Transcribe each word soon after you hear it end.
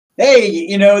Hey,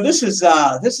 this is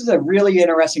a really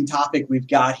interesting topic we've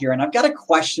got here, and I've got a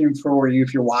question for you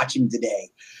if you're watching today.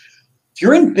 If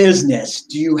you're in business,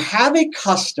 do you have a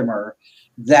customer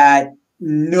that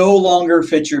no longer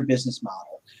fits your business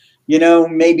model?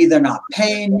 Maybe they're not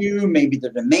paying you, maybe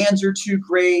their demands are too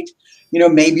great,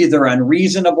 maybe they're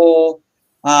unreasonable,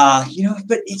 but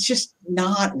it's just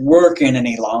not working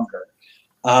any longer.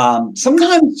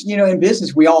 Sometimes, in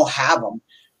business, we all have them,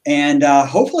 and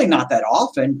hopefully not that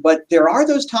often, but there are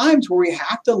those times where we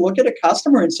have to look at a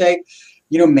customer and say,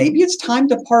 maybe it's time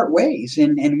to part ways,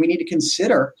 and we need to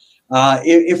consider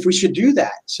if we should do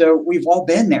that. So we've all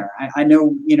been there. I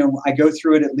know, I go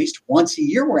through it at least once a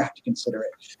year where I have to consider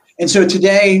it. And so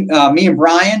today, me and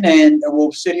Brian, and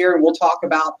we'll sit here and we'll talk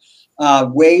about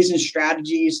ways and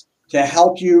strategies to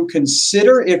help you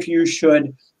consider if you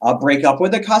should break up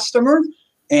with a customer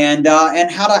and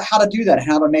how to do that, and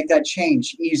how to make that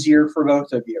change easier for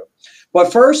both of you.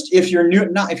 But first, if you're new,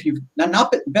 if you've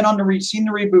not been on seen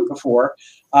the reboot before,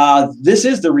 this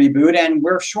is the reboot, and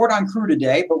we're short on crew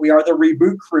today, but we are the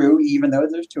reboot crew, even though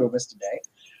there's two of us today.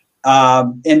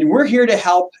 And we're here to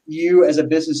help you as a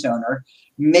business owner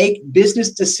make business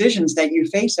decisions that you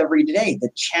face every day, the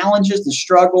challenges, the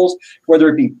struggles, whether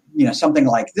it be, something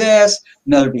like this,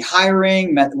 whether it be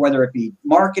hiring, whether it be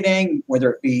marketing,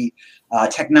 whether it be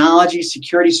technology,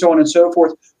 security, so on and so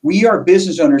forth. We are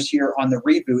business owners here on the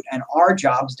Reboot, and our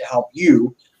job is to help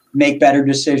you make better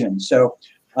decisions. So,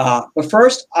 but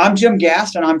first, I'm Jim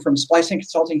Gast, and I'm from Splicing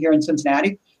Consulting here in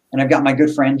Cincinnati, and I've got my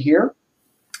good friend here,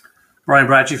 Brian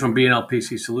Bracci from B&L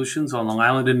PC Solutions on Long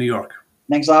Island in New York.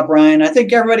 Thanks a lot, Brian. I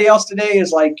think everybody else today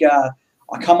is like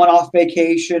coming off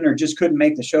vacation or just couldn't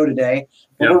make the show today,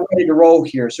 but We're ready to roll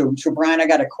here. So, Brian, I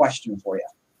got a question for you.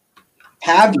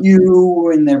 Have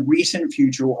you, in the recent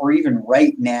future or even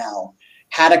right now,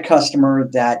 had a customer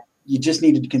that you just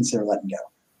needed to consider letting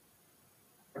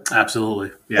go?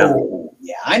 Absolutely. Yeah. Oh,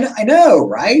 yeah, I know,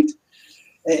 right?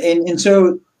 And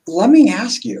so let me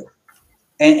ask you,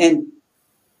 and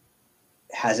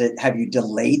have you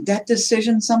delayed that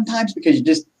decision sometimes because you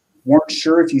just weren't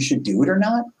sure if you should do it or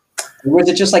not? Or was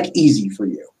it just like easy for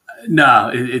you?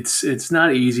 No, it's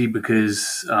not easy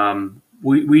because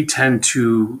we tend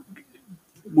to,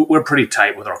 we're pretty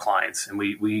tight with our clients, and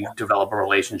we develop a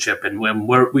relationship, and when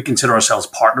we consider ourselves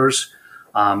partners,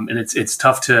 and it's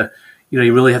tough to,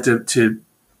 you really have to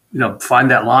find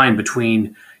that line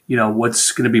between,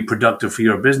 what's going to be productive for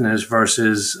your business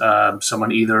versus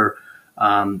someone either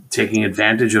taking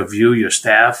advantage of you, your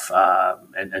staff,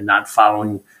 and not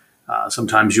following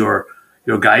sometimes your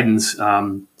guidance,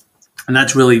 and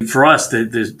that's really for us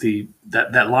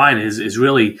that line is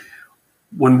really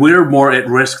when we're more at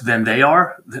risk than they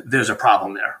are. There's a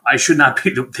problem there. I should not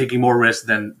be taking more risk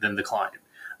than the client.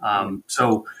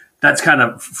 So that's kind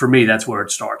of, for me, that's where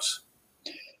it starts.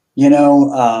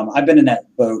 I've been in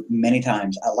that boat many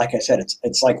times. Like I said,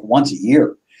 it's like once a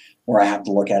year where I have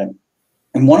to look at it.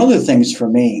 And one of the things for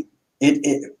me, and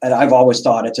I've always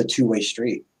thought it's a two-way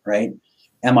street, right?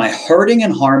 Am I hurting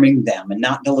and harming them and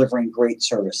not delivering great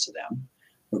service to them?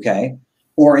 Okay.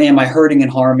 Or am I hurting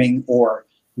and harming or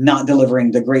not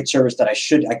delivering the great service that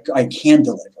I can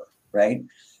deliver, right?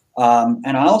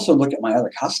 And I also look at my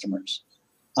other customers.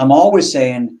 I'm always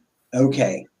saying,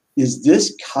 okay, is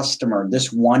this customer,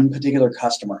 this one particular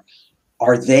customer,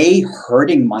 are they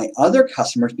hurting my other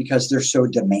customers because they're so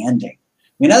demanding?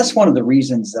 I mean, that's one of the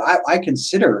reasons that I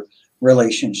consider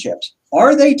relationships.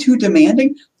 Are they too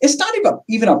demanding? It's not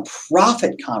even a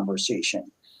profit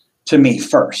conversation to me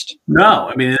first. No,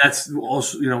 I mean, that's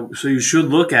also, so you should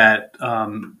look at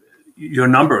your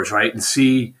numbers, right? And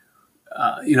see,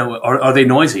 are they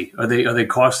noisy? Are they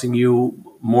costing you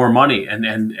more money? And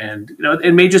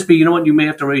it may just be, you may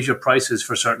have to raise your prices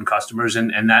for certain customers,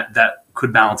 and that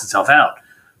could balance itself out.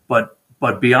 But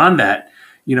beyond that,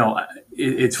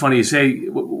 it's funny you say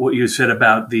what you said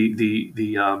about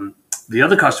the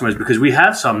other customers, because we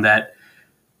have some that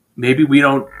maybe we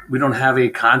don't have a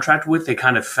contract with. They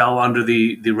kind of fell under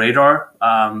the radar,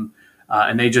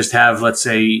 and they just have, let's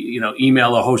say,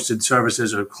 email or hosted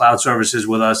services or cloud services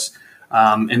with us,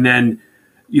 and then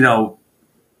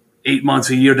 8 months,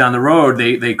 a year down the road,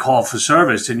 they call for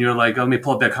service, and you're like, oh, let me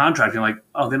pull up their contract. And you're like,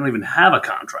 oh, they don't even have a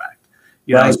contract.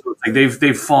 Right. So like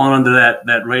they've fallen under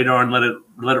that radar and let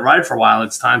it ride for a while.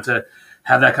 It's time to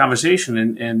have that conversation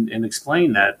and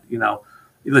explain that,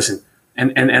 listen,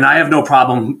 and I have no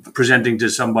problem presenting to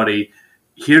somebody,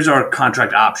 here's our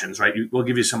contract options, right? We'll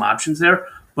give you some options there,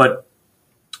 but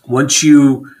once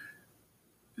you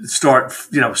start,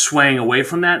 swaying away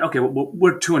from that, okay,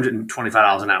 we're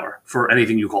 $225 an hour for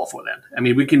anything you call for then. I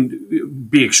mean, we can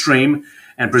be extreme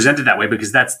and present it that way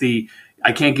because that's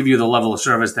I can't give you the level of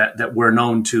service that we're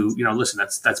known to. Listen,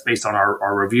 that's based on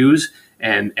our reviews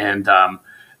and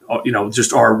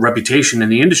just our reputation in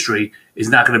the industry is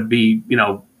not going to be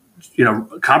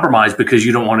compromised because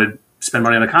you don't want to spend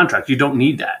money on a contract. You don't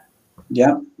need that.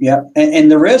 Yeah, yeah,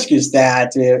 and the risk is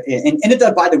that, and it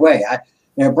does. By the way,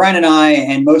 Brian and I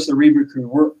and most of the Reboot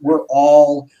crew, we're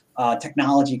all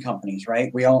technology companies,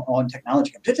 right? We all own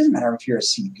technology companies. It doesn't matter if you're a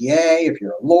CPA, if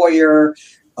you're a lawyer,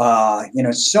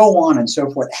 so on and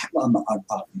so forth.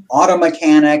 Auto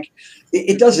mechanic,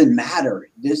 it doesn't matter.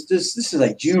 This is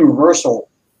a universal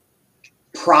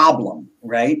problem,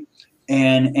 right?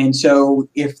 And so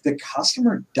if the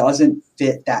customer doesn't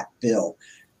fit that bill,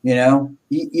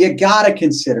 you got to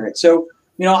consider it. So,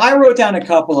 I wrote down a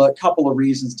couple of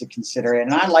reasons to consider it,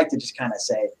 and I'd like to just kind of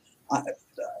say,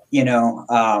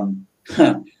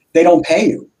 they don't pay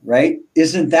you, right?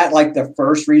 Isn't that like the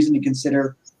first reason to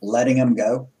consider letting them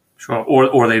go? Sure.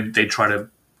 Or they try to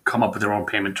come up with their own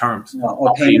payment terms.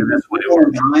 Or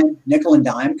nickel and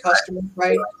dime customer,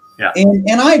 right? Yeah.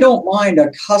 And I don't mind a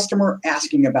customer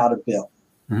asking about a bill.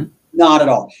 Mm-hmm. Not at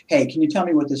all. Hey, can you tell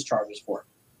me what this charge is for?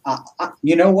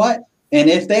 You know what? And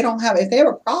if they have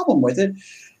a problem with it,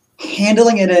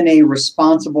 handling it in a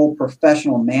responsible,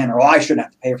 professional manner. Oh, I shouldn't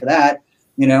have to pay for that,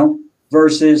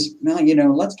 versus, no,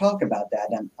 let's talk about that.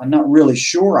 I'm not really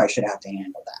sure I should have to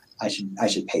handle that. I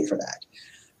should pay for that.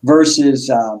 Versus,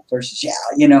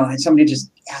 and somebody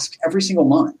just asks every single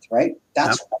month, right?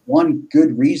 That's one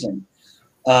good reason.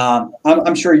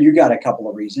 I'm sure you got a couple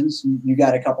of reasons. You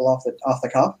got a couple off the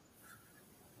cuff.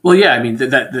 Well, yeah, I mean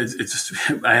it's.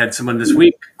 I had someone this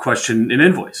week question an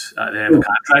invoice. They have a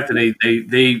contract, and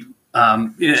they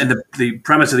and the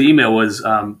premise of the email was,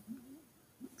 I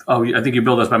think you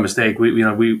billed us by mistake.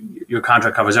 Your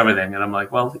contract covers everything, and I'm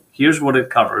like, well, here's what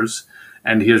it covers,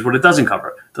 and here's what it doesn't cover.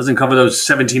 It doesn't cover those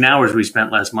 17 hours we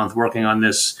spent last month working on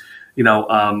this,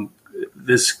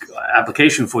 this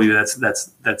application for you.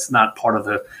 That's not part of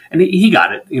the. And he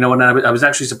got it, and I was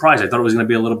actually surprised. I thought it was going to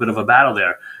be a little bit of a battle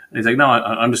there. And he's like, no,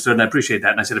 I understood and I appreciate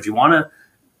that. And I said, if you want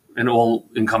an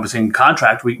all-encompassing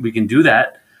contract, we can do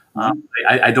that.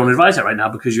 I don't advise that right now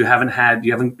because you haven't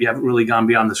really gone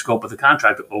beyond the scope of the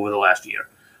contract over the last year.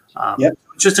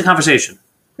 It's just a conversation.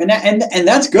 And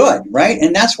that's good, right?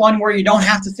 And that's one where you don't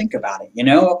have to think about it.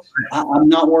 I'm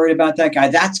not worried about that guy.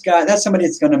 That's somebody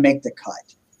that's going to make the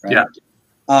cut, right?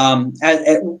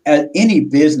 Yeah. Any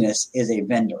business is a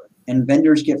vendor, and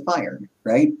vendors get fired,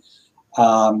 right?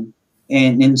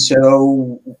 And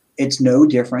so it's no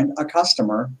different. A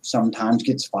customer sometimes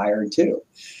gets fired too.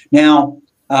 Now,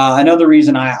 another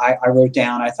reason I wrote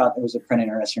down, I thought it was a pretty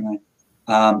interesting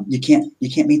one. You can't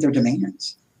meet their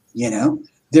demands.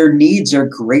 Their needs are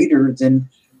greater than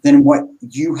what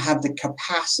you have the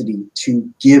capacity to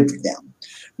give them,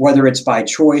 whether it's by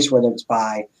choice, whether it's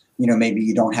by, maybe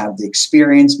you don't have the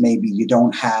experience, maybe you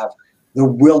don't have the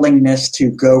willingness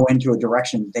to go into a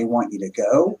direction they want you to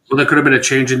go. Well, there could have been a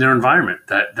change in their environment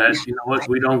that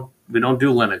we don't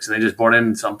do Linux, and they just brought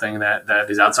in something that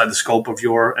is outside the scope of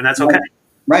and that's okay.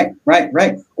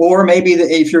 Right. Or maybe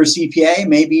if you're a CPA,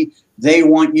 maybe they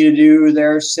want you to do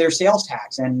their sales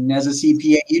tax, and as a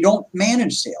CPA, you don't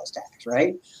manage sales tax,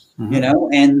 right?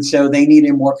 Mm-hmm. And so they need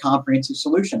a more comprehensive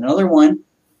solution. Another one,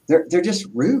 they're just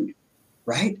rude.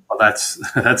 Right. Well, that's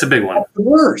a big one. The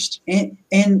worst. And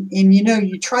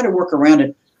you try to work around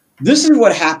it. This is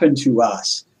what happened to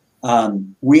us.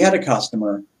 We had a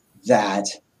customer that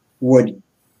would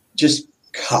just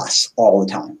cuss all the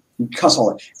time. And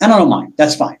I don't mind.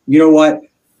 That's fine. You know what?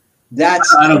 I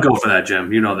don't go for that,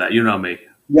 Jim. You know that. You know me.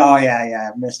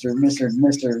 Yeah. Mr.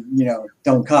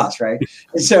 Don't cuss, right?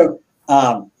 And so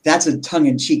that's a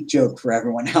tongue-in-cheek joke for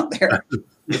everyone out there.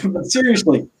 But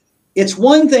seriously, it's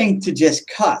one thing to just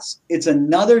cuss. It's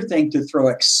another thing to throw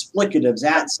explicatives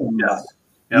at somebody. Yes.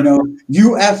 Yep.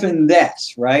 You effing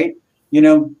this, right?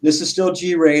 This is still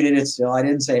G-rated. It's still, I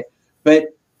didn't say it, but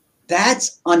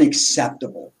that's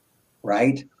unacceptable,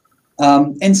 right?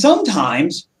 And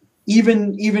sometimes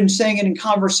even saying it in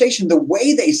conversation, the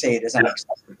way they say it is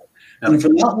unacceptable. Yep. And if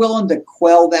they're not willing to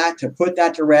quell that, to put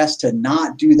that to rest, to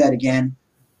not do that again,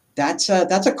 that's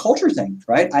a culture thing,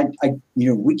 right?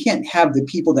 We can't have the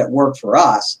people that work for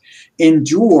us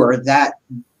endure that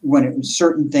when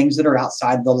certain things that are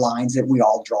outside the lines that we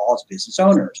all draw as business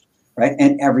owners, right?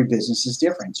 And every business is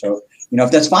different. So,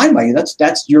 if that's fine by you,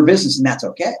 that's your business and that's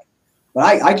okay. But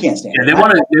I can't stand it. They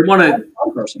want to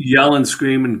yell and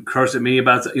scream and curse at me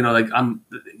about,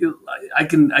 I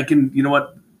can,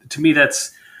 to me,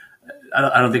 that's,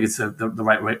 I don't think it's the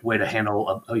right way to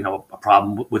handle a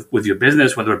problem with your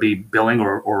business, whether it be billing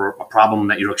or a problem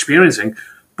that you're experiencing.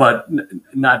 but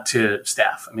not to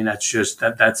staff. I mean, that's just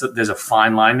there's a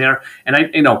fine line there. And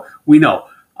we know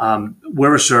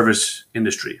we're a service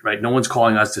industry, right? No one's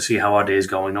calling us to see how our day is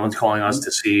going. No one's calling us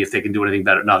to see if they can do anything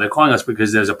better. No, they're calling us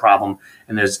because there's a problem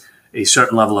and there's a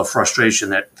certain level of frustration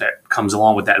that comes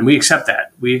along with that. And we accept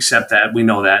that. We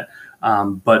know that.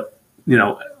 But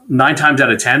 9 times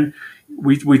out of 10,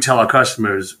 we tell our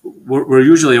customers we're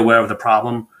usually aware of the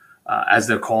problem as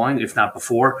they're calling, if not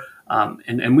before.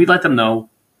 And we let them know,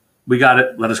 we got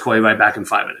it. Let us call you right back in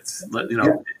 5 minutes.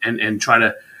 And try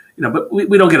to, but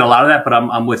we don't get a lot of that. But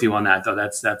I'm with you on that, though.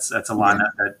 That's a line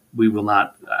that we will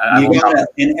not.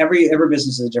 And every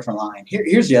business is a different line.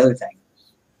 Here's the other thing.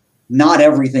 Not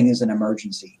everything is an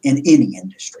emergency in any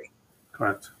industry.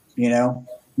 Correct.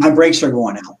 My brakes are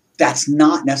going out. That's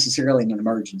not necessarily an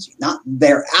emergency.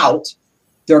 They're out.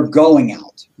 They're going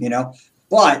out.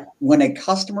 But when a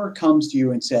customer comes to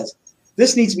you and says,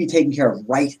 this needs to be taken care of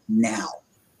right now.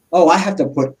 Oh, I have to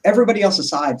put everybody else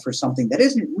aside for something that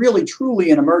isn't really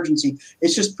truly an emergency.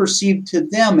 It's just perceived to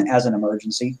them as an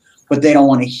emergency, but they don't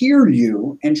want to hear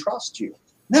you and trust you.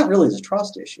 And that really is a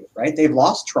trust issue, right? They've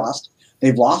lost trust.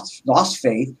 They've lost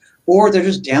faith, or they're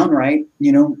just downright,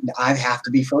 I have to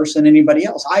be first than anybody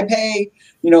else. I pay,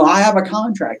 I have a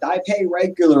contract. I pay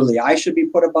regularly. I should be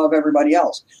put above everybody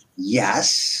else.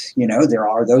 Yes, there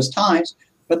are those times,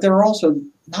 but there are also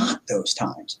not those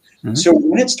times. Mm-hmm. So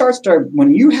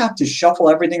when you have to shuffle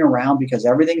everything around because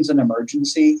everything's an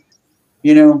emergency,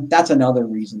 that's another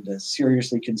reason to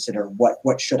seriously consider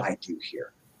what should I do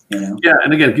here. Yeah,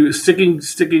 and again,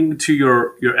 sticking to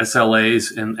your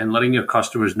SLAs and letting your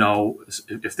customers know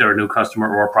if they're a new customer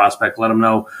or a prospect, let them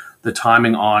know the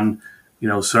timing on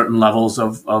certain levels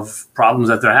of problems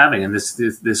that they're having. And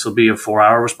this will be a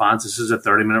 4-hour response. This is a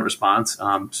 30-minute response.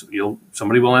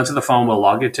 Somebody will answer the phone, will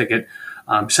log your ticket,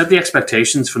 set the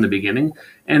expectations from the beginning,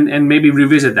 and maybe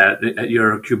revisit that at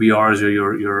your QBRs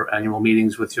or your annual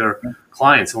meetings with your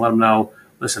clients, and let them know.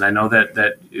 Listen, I know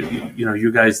that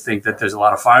you guys think that there's a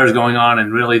lot of fires going on,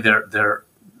 and really there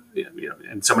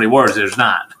in so many words, there's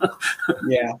not.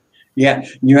 Yeah.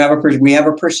 We have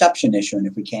a perception issue, and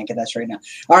if we can't get that straight now,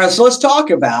 all right. So let's talk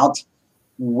about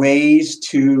ways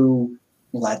to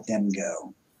let them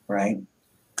go, right?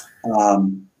 I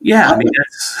got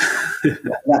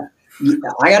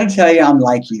to tell you, I'm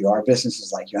like you. Our business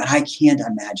is like you, and I can't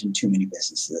imagine too many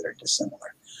businesses that are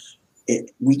dissimilar.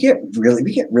 We get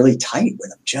really tight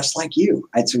with them, just like you.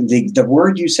 The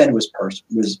word you said was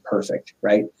perfect,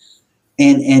 right?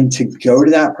 And to go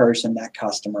to that person, that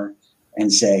customer,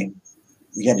 and say,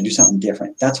 we got to do something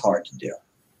different. That's hard to do.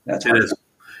 It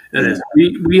is.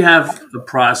 We have the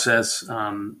process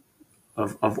of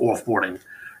offboarding,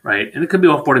 right? And it could be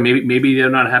offboarding. Maybe they're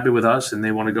not happy with us and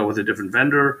they want to go with a different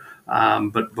vendor.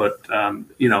 But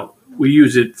we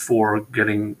use it for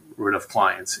getting rid of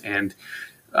clients. And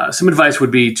some advice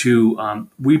would be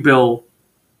we bill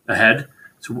ahead.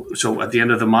 So at the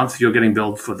end of the month, you're getting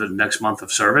billed for the next month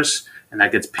of service, and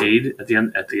that gets paid at the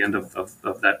end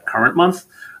of that current month.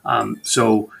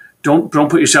 So don't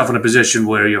put yourself in a position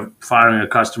where you're firing a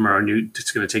customer and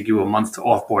it's going to take you a month to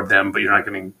offboard them, but you're not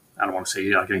getting. I don't want to say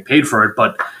you're not getting paid for it,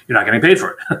 but you're not getting paid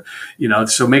for it.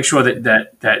 So make sure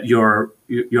that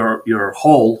you're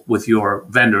whole with your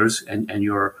vendors and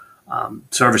your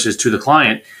services to the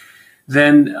client.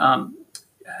 Then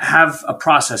have a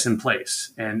process in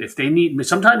place, and if they need,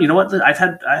 sometimes I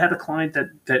had a client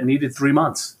that needed 3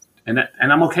 months, and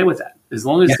I'm okay with that as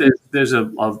long as there's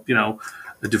a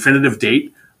definitive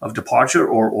date of departure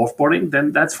or offboarding,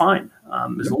 then that's fine.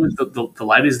 As long as the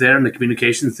light is there and the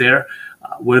communication's there,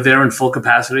 we're there in full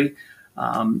capacity.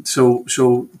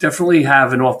 So definitely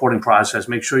have an offboarding process.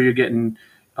 Make sure you're getting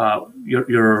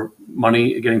your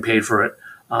money, getting paid for it.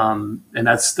 And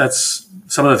that's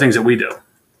some of the things that we do.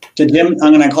 To Jim,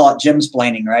 I'm going to call it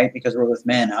Jimsplaining, right? Because we're with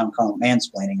men. I'm calling it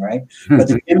mansplaining, right? But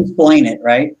to Jimsplain it,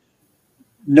 right?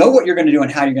 Know what you're going to do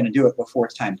and how you're going to do it before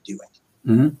it's time to do it.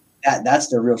 Mm-hmm. That's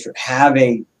the real truth. Have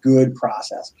a good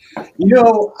process.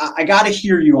 I got to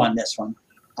hear you on this one.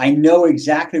 I know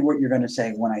exactly what you're going to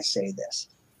say when I say this.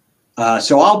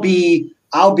 So I'll be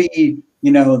the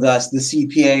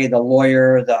CPA, the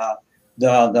lawyer, the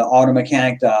auto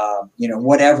mechanic,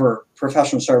 whatever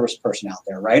professional service person out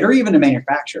there, right? Or even a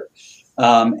manufacturer.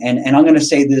 And I'm going to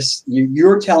say this,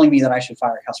 you're telling me that I should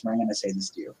fire a customer. I'm going to say this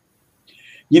to you.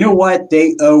 You know what?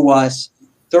 They owe us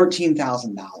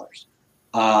 $13,000.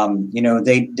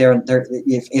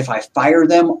 If I fire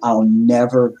them, I'll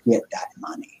never get that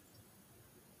money.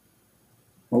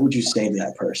 What would you say to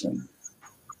that person?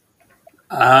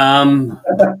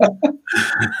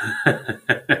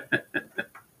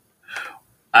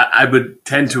 I would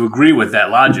tend to agree with that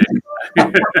logic.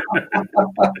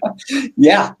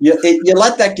 Yeah, you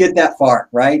let that get that far,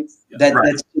 right?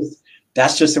 Right.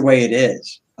 That's just the way it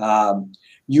is.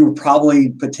 You're probably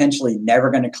potentially never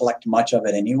going to collect much of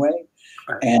it anyway.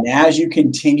 Right. And as you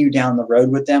continue down the road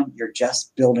with them, you're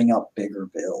just building up bigger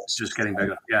bills. Just getting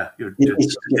bigger. Yeah. It's The debt getting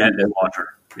is bigger. larger.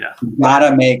 Yeah.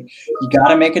 You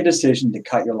gotta make a decision to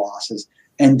cut your losses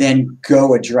and then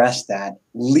go address that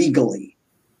legally,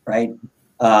 right?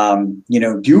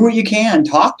 Do what you can,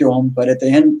 talk to them, but at the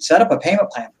end, set up a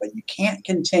payment plan. But you can't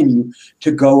continue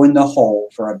to go in the hole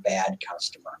for a bad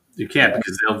customer. You can't,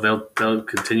 because they'll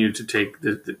continue to take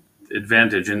the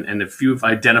advantage. And if you've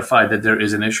identified that there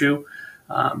is an issue,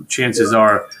 chances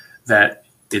are that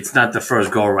it's not the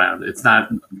first go around. It's not,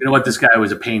 this guy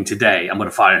was a pain today, I'm going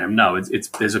to fire him. No,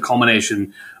 there's a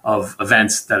culmination of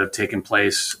events that have taken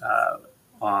place.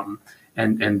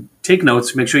 And take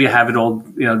notes, make sure you have it all,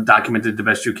 documented the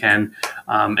best you can,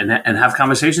 and have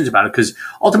conversations about it. Because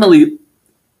ultimately,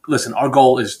 listen, our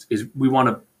goal is we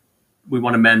want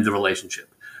to mend the relationship.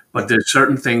 But there's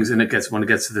certain things, and when it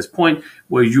gets to this point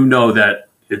where that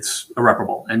it's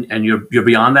irreparable, and you're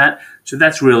beyond that. So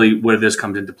that's really where this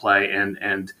comes into play.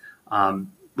 And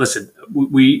listen,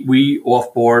 we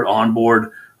off board, on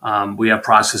board, we have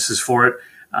processes for it.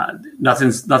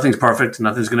 Nothing's perfect.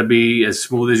 Nothing's going to be as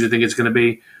smooth as you think it's going to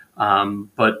be.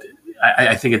 But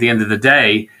I think at the end of the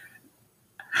day,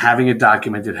 having it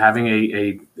documented, having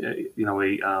a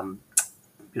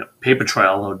paper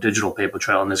trail, or digital paper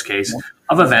trail in this case,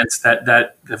 of events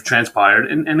that have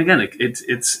transpired. And again,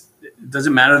 it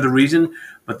doesn't matter the reason,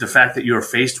 but the fact that you're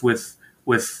faced with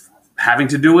having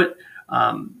to do it,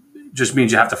 just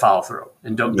means you have to follow through,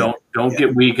 and don't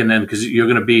get weak. And then, because you're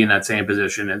going to be in that same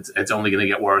position, it's only going to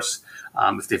get worse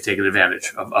if they've taken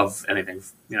advantage of anything,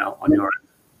 on your end.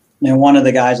 Now, one of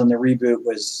the guys on the Reboot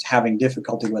was having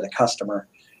difficulty with a customer.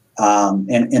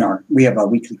 And we have a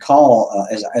weekly call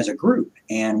as a group,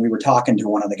 and we were talking to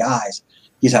one of the guys.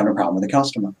 He's having a problem with a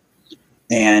customer,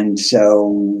 and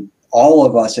so all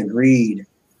of us agreed,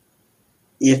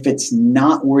 if it's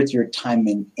not worth your time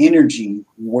and energy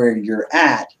where you're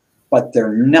at, but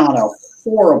they're not a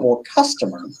horrible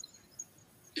customer,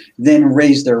 then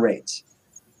raise their rates.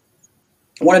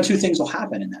 One of two things will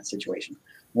happen in that situation.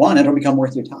 One, it'll become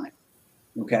worth your time.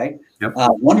 Okay. Yep.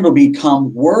 One, it'll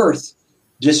become worth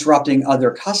disrupting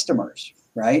other customers,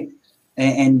 right?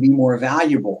 And be more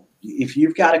valuable. If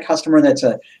you've got a customer that's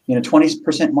a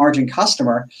 20% margin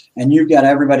customer, and you've got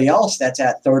everybody else that's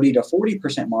at 30 to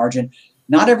 40% margin,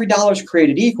 not every dollar is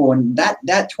created equal, and that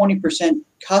 20%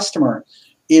 customer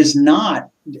is not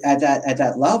at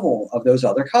that level of those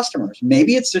other customers.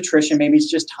 Maybe it's attrition, maybe it's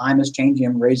just time is changing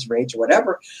them, raise rates or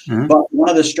whatever. Mm-hmm. But one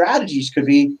of the strategies could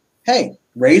be, hey,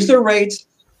 raise their rates,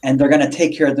 and they're going to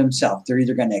take care of themselves. They're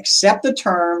either going to accept the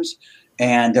terms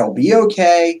and they'll be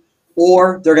okay,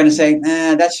 or they're going to say,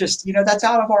 that's just, that's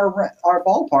out of our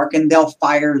ballpark, and they'll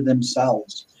fire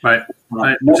themselves. Right.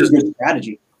 Another good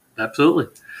strategy. Absolutely.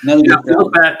 If we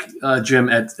look back, Jim,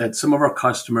 at some of our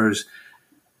customers,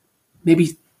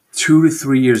 maybe 2 to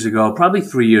 3 years ago, probably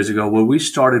 3 years ago, where we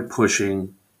started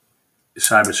pushing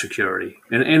cybersecurity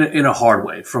in a hard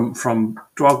way, from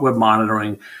dark web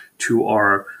monitoring to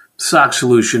our SOC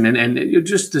solution, and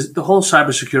just the whole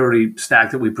cybersecurity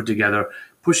stack that we put together,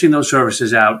 pushing those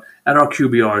services out at our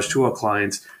QBRs to our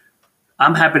clients.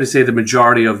 I'm happy to say the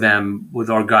majority of them, with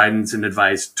our guidance and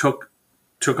advice, took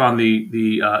on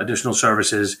the additional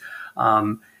services.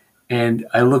 And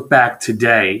I look back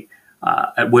today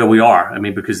at where we are. I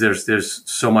mean, because there's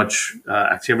so much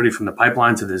activity from the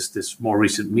pipeline to this more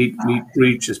recent meat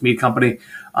breach, this meat company,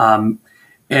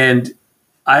 and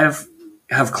I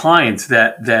have clients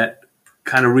that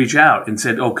kind of reach out and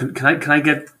said, "Oh, can I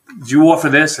get? Do you offer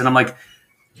this?" And I'm like,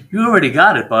 "You already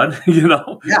got it, bud."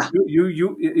 Yeah.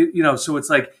 You so it's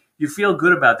like you feel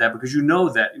good about that, because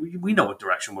that we know what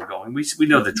direction we're going. We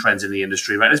know the trends in the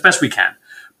industry, right, as best we can.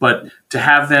 But to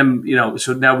have them,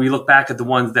 so now we look back at the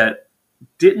ones that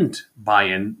didn't buy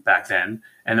in back then,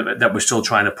 and that we're still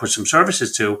trying to push some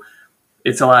services to.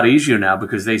 It's a lot easier now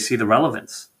because they see the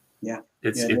relevance. Yeah.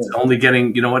 It's only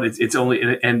getting, it's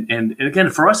only, and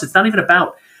again, for us, it's not even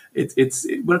about, we're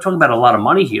not talking about a lot of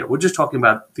money here. We're just talking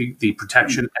about the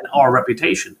protection and our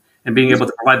reputation and being able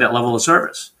to provide that level of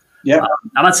service. Yeah.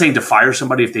 I'm not saying to fire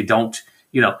somebody if they don't,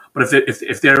 but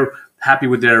if they're happy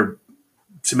with their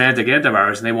semantic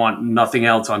antivirus and they want nothing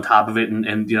else on top of it,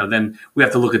 and then we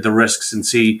have to look at the risks and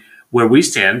see where we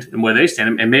stand and where they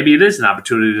stand. And maybe it is an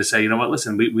opportunity to say,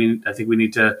 listen, I think you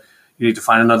need to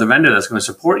find another vendor that's going to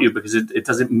support you, because it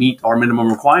doesn't meet our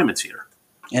minimum requirements here.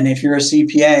 And if you're a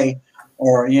CPA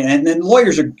or and then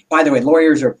lawyers are, by the way,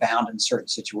 lawyers are bound in certain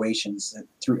situations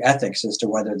through ethics as to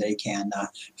whether they can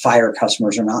fire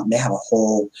customers or not, and they have a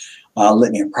whole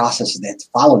litany of processes they have to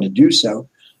follow to do so.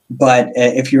 But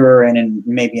if you're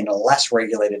maybe in a less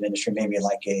regulated industry, maybe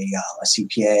like a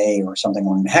CPA or something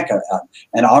like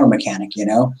an auto mechanic,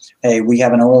 hey, we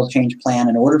have an oil change plan.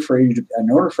 In order for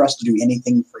us to do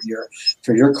anything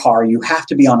for your car, you have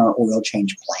to be on our oil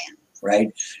change plan, right?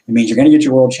 It means you're going to get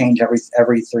your oil change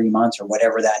every 3 months or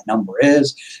whatever that number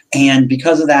is, and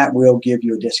because of that, we'll give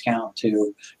you a discount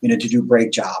to do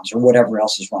brake jobs or whatever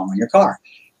else is wrong with your car.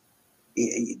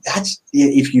 That's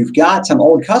if you've got some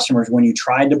old customers when you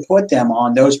tried to put them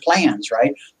on those plans,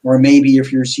 right? Or maybe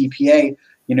if you're a CPA,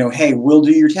 hey, we'll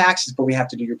do your taxes, but we have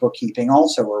to do your bookkeeping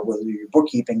also, or we'll do your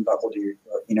bookkeeping, but we'll do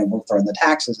we'll throw in the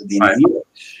taxes at the end of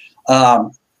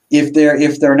the year.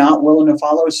 If they're not willing to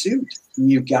follow suit,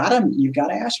 you've got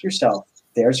to ask yourself,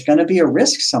 there's going to be a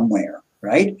risk somewhere,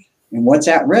 right? And what's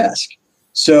at risk?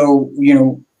 So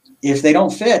if they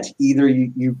don't fit, either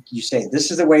you say, this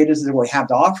is the way it is, this is what we have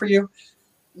to offer you,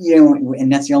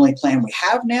 and that's the only plan we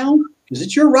have now, because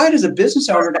it's your right as a business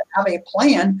owner to have a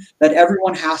plan that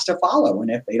everyone has to follow.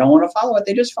 And if they don't want to follow it,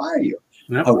 they just fire you.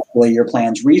 Yep. Hopefully your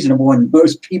plan's reasonable and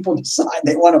most people decide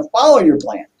they want to follow your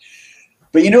plan.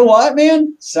 But you know what,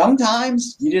 man?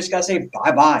 Sometimes you just got to say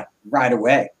bye-bye right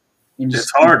away.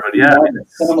 It's hard, but yeah.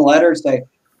 Send them a letter, say,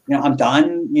 I'm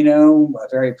done, a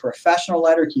very professional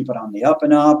letter, keep it on the up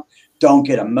and up. Don't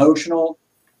get emotional.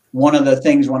 One of the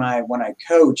things when I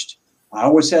coached, I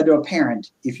always said to a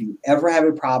parent, if you ever have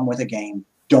a problem with a game,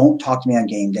 don't talk to me on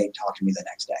game day, talk to me the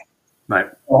next day. Right.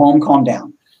 Go home, calm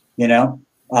down.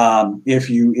 If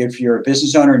you're a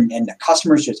business owner and the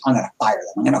customers just, I'm going to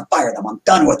fire them. I'm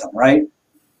done with them, right?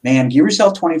 Man, give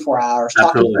yourself 24 hours.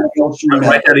 Absolutely. Talk to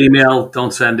write that email.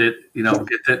 Don't send it.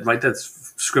 Write that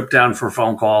script down for a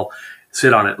phone call.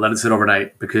 Sit on it. Let it sit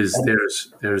overnight, because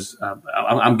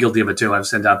I'm guilty of it too. I've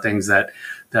sent out things that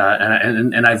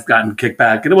and I've gotten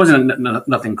kickback. And it wasn't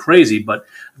nothing crazy, but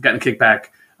I've gotten kickback,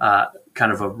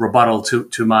 kind of a rebuttal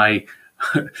to my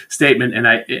statement. And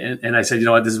I said,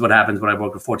 this is what happens when I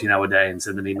work a 14-hour day, and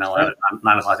send an email at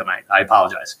 9 o'clock at night. I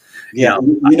apologize. Yeah.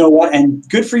 You know what? And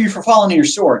good for you for following your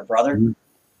sword, brother.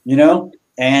 Mm-hmm.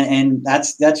 And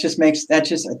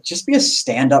just be a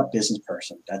stand-up business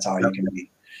person. That's all you can be.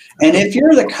 And if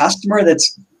you're the customer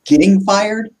that's getting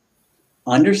fired,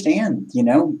 understand,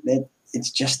 that it's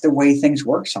just the way things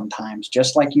work sometimes.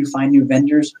 Just like you find new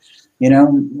vendors,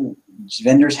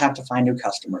 vendors have to find new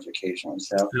customers occasionally.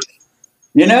 So,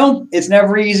 it's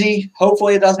never easy.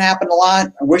 Hopefully it doesn't happen a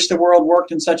lot. I wish the world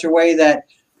worked in such a way that,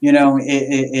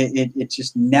 it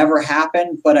just never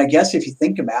happened. But I guess if you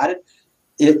think about it,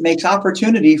 it makes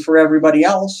opportunity for everybody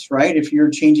else, right? If you're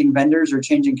changing vendors or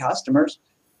changing customers,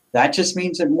 that just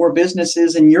means that more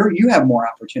businesses and you have more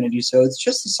opportunities. So it's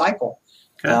just a cycle.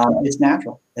 Okay. It's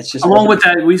natural. It's just along with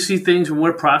that. We see things when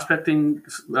we're prospecting,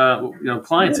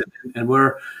 clients, and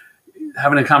we're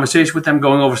having a conversation with them,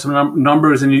 going over some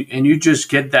numbers, and you just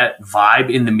get that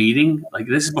vibe in the meeting. Like,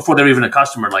 this is before they're even a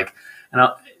customer. Like,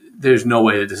 there's no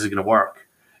way that this is going to work.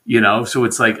 So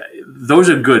it's like, those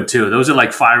are good too. Those are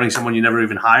like firing someone you never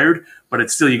even hired, but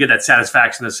it's still, you get that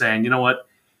satisfaction of saying, you know what,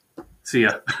 see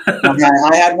ya.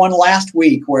 I had one last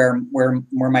week where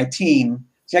my team,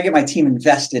 I get my team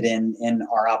invested in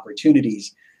our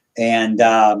opportunities, and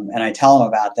I tell them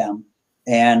about them.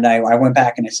 And I went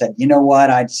back and I said, you know what,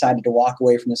 I decided to walk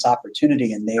away from this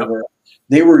opportunity. And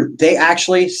they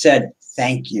actually said,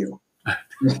 thank you.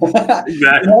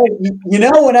 Exactly.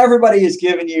 When everybody is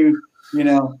giving you,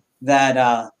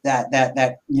 that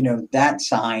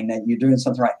sign that you're doing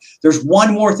something right. There's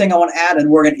one more thing I want to add, and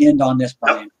we're going to end on this,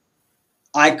 Brian. Yep.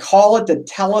 I call it the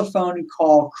telephone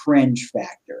call cringe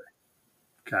factor.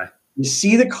 Okay. You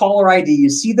see the caller ID, you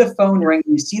see the phone ring,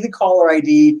 you see the caller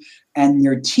ID, and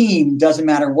your team, doesn't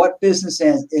matter what business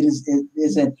it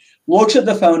is, looks at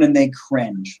the phone and they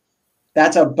cringe.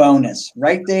 That's a bonus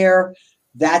right there.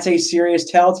 That's a serious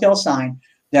telltale sign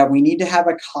that we need to have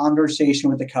a conversation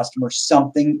with the customer.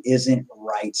 Something isn't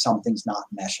right. Something's not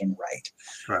meshing right.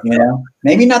 Right.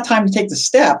 Maybe not time to take the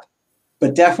step,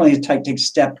 but definitely take a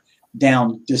step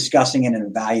down, discussing it and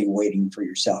evaluating for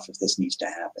yourself if this needs to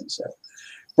happen. So,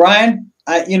 Brian,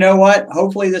 you know what?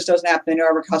 Hopefully this doesn't happen to any of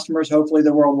our customers. Hopefully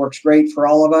the world works great for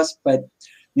all of us. But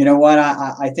you know what?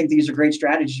 I think these are great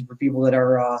strategies for people that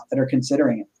are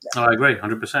considering it. Oh, I agree,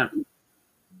 100%.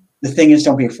 The thing is,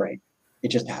 don't be afraid. It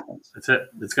just happens. That's it.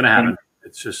 It's going to happen.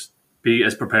 It's just be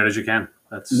as prepared as you can.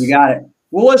 You got it.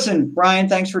 Well, listen, Brian,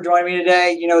 thanks for joining me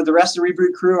today. The rest of the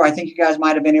Reboot crew, I think you guys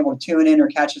might have been able to tune in or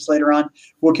catch us later on.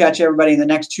 We'll catch everybody in the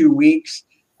next 2 weeks.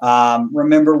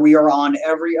 Remember, we are on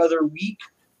every other week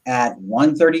at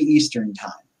 1:30 Eastern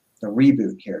time, the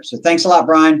Reboot here. So thanks a lot,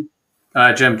 Brian.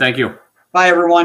 Jim, thank you. Bye, everyone.